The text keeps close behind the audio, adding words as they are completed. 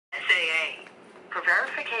USAA. For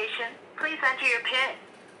verification, please enter your PIN.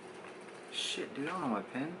 Shit, dude, I don't know my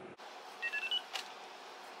PIN.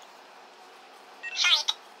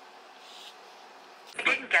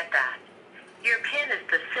 Didn't get that. Your PIN is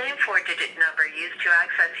the same 4-digit number used to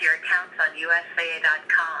access your accounts on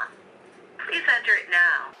USAA.com. Please enter it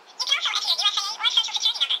now.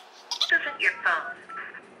 This isn't your phone.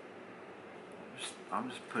 I'm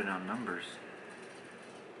just putting on numbers.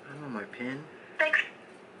 I don't know my PIN. Thanks.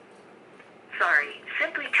 Sorry,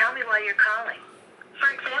 simply tell me why you're calling. For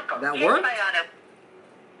example, That here's worked? my auto.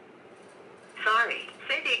 Sorry,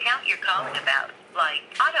 say the account you're calling about, like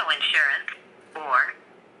auto insurance, or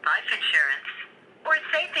life insurance, or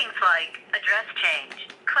say things like address change,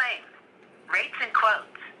 claims, rates and quotes,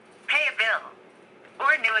 pay a bill,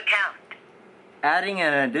 or a new account. Adding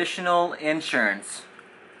an additional insurance.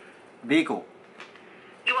 Vehicle.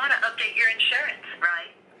 You want to update your insurance,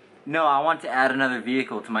 right? No, I want to add another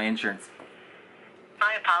vehicle to my insurance.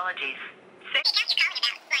 My apologies. Say The account you're calling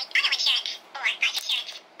about, like auto insurance, or life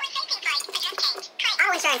insurance, or say things like address change, claims.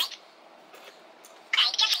 Auto insurance. Okay,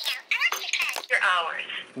 just so you know, our office is closed. your hours.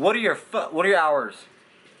 What are your hours?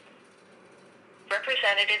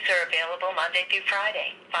 Representatives are available Monday through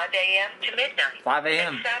Friday, 5 a.m. to midnight. 5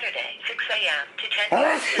 a.m. And Saturday, 6 a.m. to 10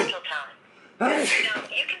 p.m. Central Time. Now,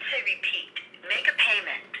 you can say repeat, make a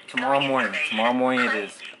payment. Tomorrow billing morning. information, Tomorrow morning it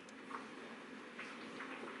claims. is.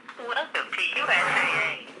 Welcome to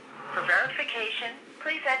USAA. For verification,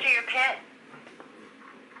 please enter your PIN.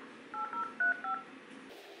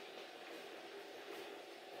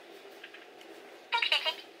 Thanks,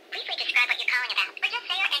 Vincent. Briefly describe what you're calling about, or just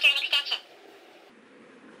say or enter an extension.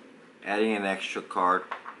 Adding an extra card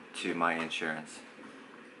to my insurance.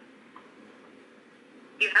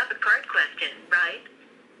 You have a card question, right?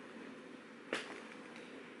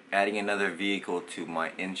 Adding another vehicle to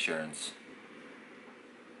my insurance.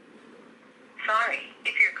 Sorry,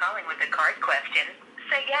 if you're calling with a card question,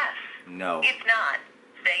 say yes. No. If not,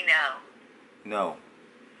 say no. No.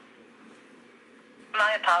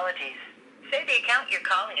 My apologies. Say the account you're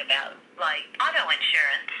calling about, like auto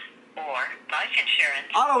insurance or life insurance.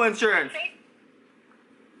 Auto insurance!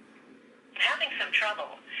 Having some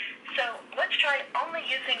trouble. So let's try only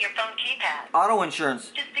using your phone keypad. Auto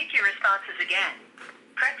insurance. Just speak your responses again.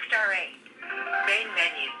 Press star 8. Main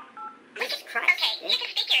menu. Jesus Christ. Okay, you can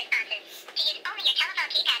speak your responses. To use only your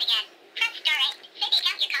telephone keypad again, press star 8. Say the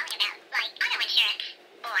account you're calling about, like auto insurance,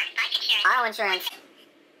 or life insurance. Auto insurance.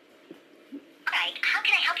 Right, how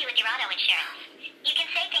can I help you with your auto insurance? You can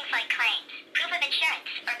say things like claims, proof of insurance,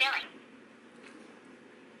 or billing.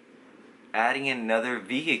 Adding another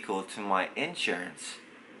vehicle to my insurance.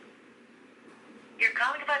 You're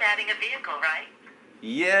calling about adding a vehicle, right?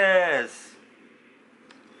 Yes.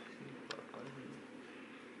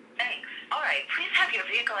 Thanks. All right, please have your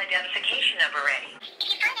vehicle identification number ready. If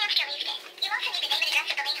you finance or lease it, you also need the name and address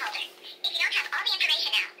of the lien holder. If you don't have all the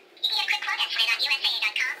information now, you can get a quick quote estimate on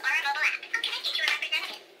USAA.com or our mobile app. I'll connect you to a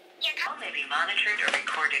representative. Your Call may be monitored or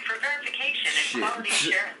recorded for verification and quality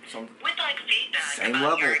assurance. We'd like feedback Same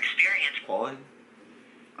about level. your experience. Quality.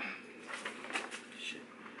 Shit.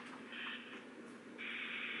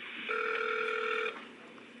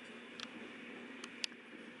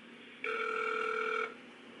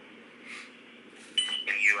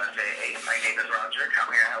 USAA. My name is Roger. How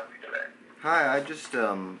may I help you today? Hi, I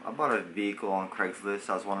bought a vehicle on Craigslist.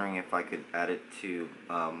 I was wondering if I could add it to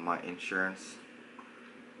my insurance.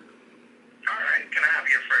 Alright, can I have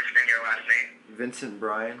your first and your last name? Vincent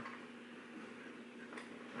Bryan.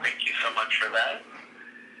 Thank you so much for that.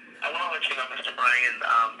 I want to let you know, Mr. Bryan,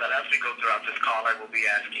 that as we go throughout this call, I will be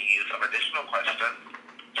asking you some additional questions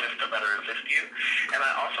just to better assist you. And I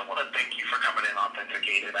also want to thank you for coming in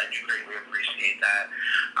authenticated. I do greatly appreciate that.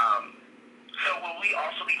 So will we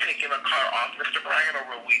also be taking a car off, Mr. Bryan, or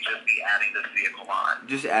will we just be adding this vehicle on?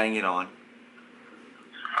 Just adding it on.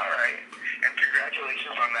 Alright, and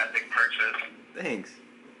congratulations on that big purchase. Thanks.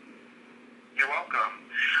 You're welcome.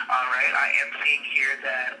 All right, I am seeing here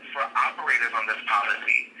that for operators on this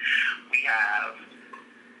policy, we have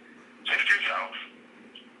just yourself.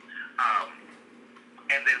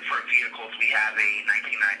 And then for vehicles, we have a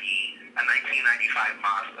 1995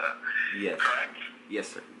 Mazda. Yes. Correct? Yes,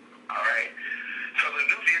 sir. All right. So the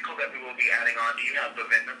new vehicle that we will be adding on, do you have the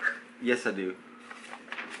VIN number? Yes, I do.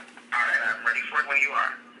 All right, I'm ready for it when you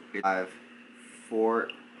are.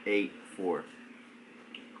 5484.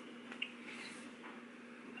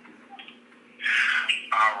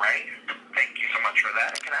 All right. Thank you so much for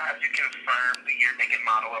that. Can I have you confirm the year, make, and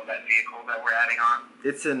model of that vehicle that we're adding on?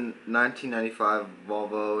 It's a 1995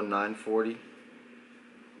 Volvo 940. All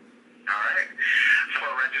right. For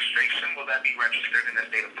registration, will that be registered in the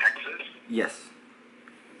state of Texas? Yes.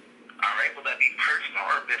 All right. Will that be personal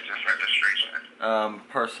or business registration?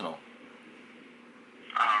 Personal.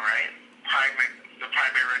 All right. The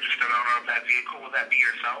primary registered owner of that vehicle, will that be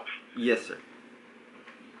yourself? Yes, sir.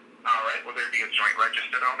 All right. Will there be a joint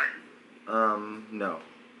registered owner? No.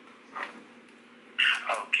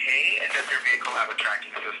 Okay. And does your vehicle have a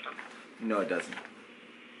tracking system? No, it doesn't.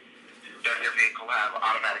 Does your vehicle have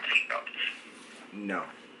automatic seatbelts? No.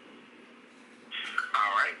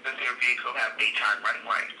 All right. Does your vehicle have daytime running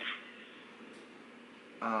lights?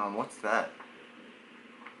 What's that?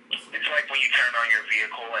 It's like when you turn on your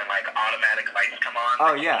vehicle and like automatic lights come on.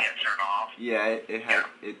 Oh, that yeah. You can't turn off. Yeah,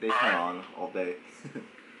 they turn on all day.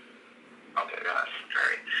 Okay, that's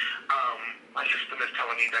great. My system is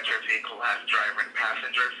telling me that your vehicle has driver and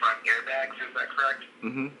passenger front airbags. Is that correct?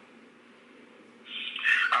 Mm-hmm.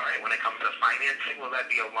 All right. When it comes to financing, will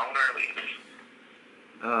that be a loan or a lease?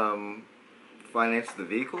 Finance the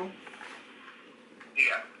vehicle?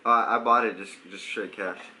 Yeah. I bought it just straight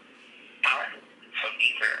cash. All right. So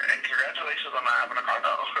neither. And congratulations on not having a car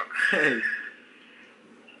though. Hey.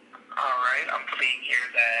 All right. I'm seeing here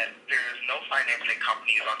that there's no financing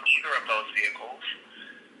companies on either of those vehicles.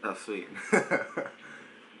 Oh, sweet.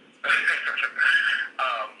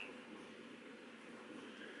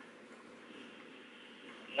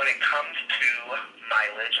 When it comes to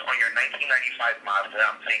mileage on your 1995 Mazda,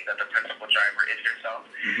 I'm saying that the principal driver is yourself.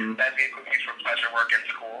 Mm-hmm. That vehicle is used for pleasure, work, and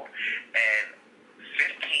school, and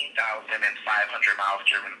 15,500 miles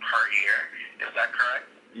driven per year. Is that correct?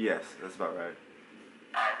 Yes, that's about right.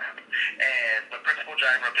 All right. And the principal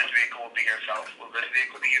driver of this vehicle will be yourself. Will this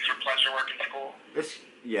vehicle be used for pleasure, work, and school?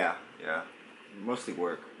 Yeah. Mostly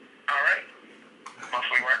work. All right.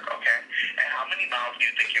 Mostly work, okay. And how many miles do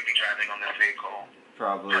you think you'll be driving on this vehicle?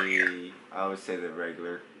 Probably, I would say the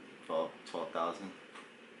regular 12,000. All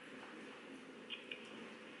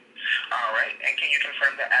right. And can you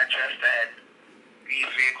confirm the address that these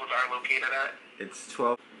vehicles are located at? It's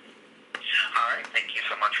 12. All right. Thank you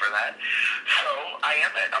so much for that. So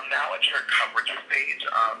I'm now at your coverages page.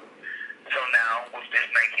 So now with this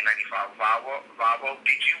 1995 Volvo,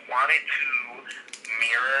 did you want it to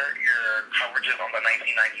mirror your coverages on the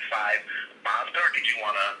 1995 Mazda, or did you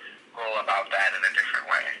want to go about that in a different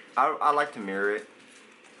way? I like to mirror it.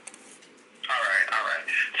 All right.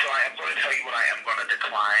 So I am going to tell you what I am going to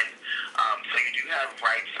decline. So you do have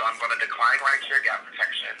rights. So I'm going to decline right to your gap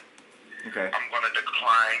protection. Okay. I'm going to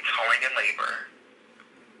decline towing and labor.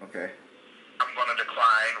 Okay. I'm going to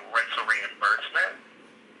decline rental reimbursement.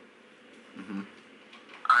 Mm-hmm.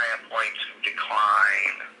 I am going to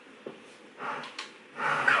decline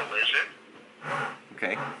collision.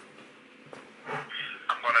 Okay.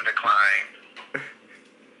 I'm going to decline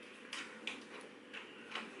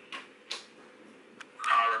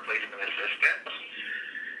car replacement assistance.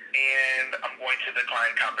 And I'm going to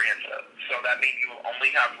decline comprehensive. So that means you will only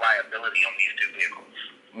have liability on these two vehicles.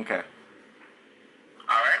 Okay.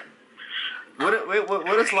 All right?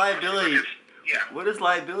 What is liability? Yeah. What does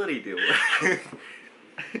liability do? Yeah,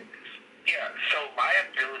 so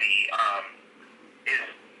liability is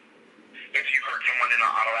if you hurt someone in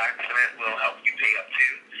an auto accident, will help you pay up to.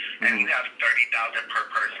 And you have $30,000 per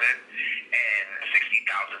person and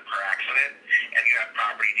 $60,000 per accident. And you have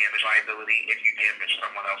property damage liability if you damage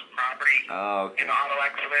someone else's property in an auto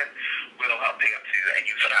accident, will help pay up to. And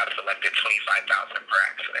you should have selected $25,000 per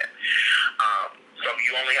accident. So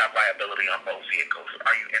you only have liability on both vehicles.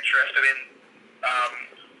 Are you interested in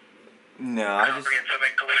No, comprehensive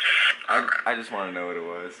and collision? I just want to know what it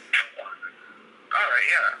was. All right,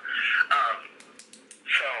 yeah.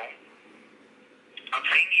 So I'm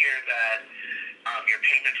seeing here that your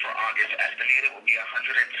payment for August estimated will be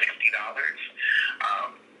 $160,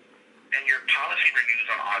 and your policy renews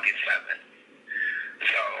on August 7th.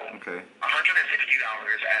 So Okay. $160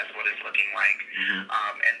 as what it's looking like,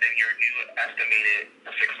 and then your new estimated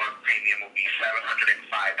 6-month premium will be $705.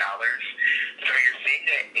 So you're seeing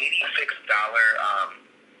an $86,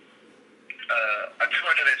 a $254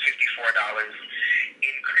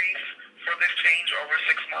 increase for this change over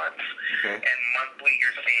 6 months. Okay. And monthly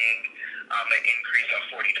you're seeing an increase of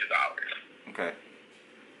 $42. Okay.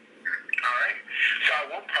 All right. So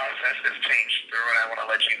I will process this change through, and I want to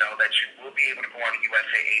let you know that you will be able to go on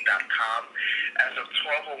USAA.com as of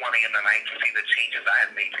 12:01 a.m. tonight to see the changes I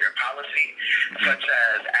have made to your policy, such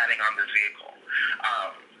as adding on this vehicle.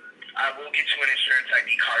 I will get you an insurance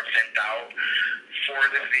ID card sent out for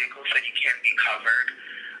this vehicle so you can be covered.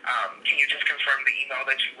 Can you just confirm the email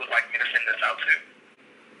that you would like me to send this out to?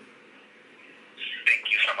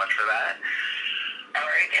 Thank you so much for that.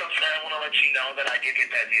 Alright, so sir, I want to let you know that I did get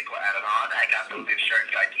that vehicle added on. I got those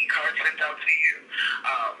insurance ID cards sent out to you.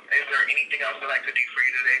 Is there anything else that I could do for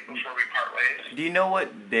you today before we part ways? Do you know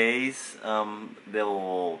what days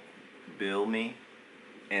they'll bill me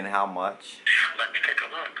and how much? Let's take a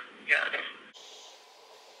look. Yes.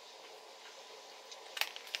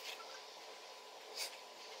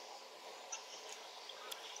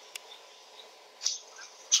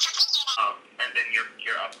 And then your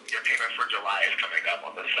payment for July is coming up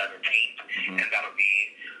on the 17th, and that'll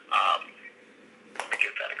be let me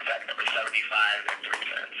get that exact number, $75.03.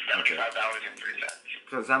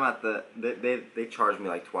 Because I'm at the they charge me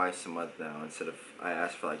like twice a month now instead of I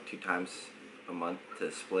asked for like 2 times a month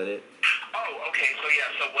to split it. Oh, okay. So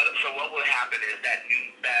yeah. So what will happen is that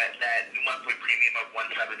new monthly premium of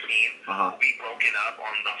 $117 will be broken up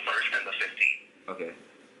on the 1st and the 15th. Okay.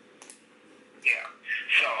 Yeah.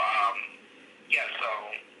 So yeah. So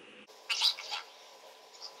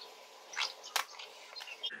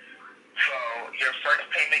your first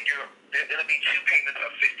payment, it'll be 2 payments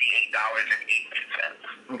of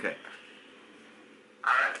 $58.82. Okay.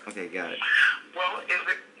 All right. Okay, got it. Well, yes,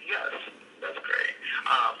 that's great.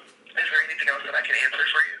 Is there anything else that I can answer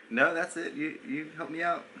for you? No, that's it. You helped me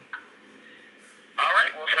out. All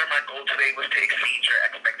right. Well, sir, my goal today was to exceed your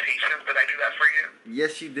expectations. Did I do that for you?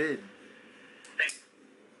 Yes, you did.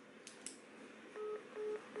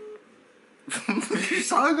 You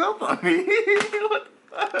hung up on me. What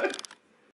the fuck?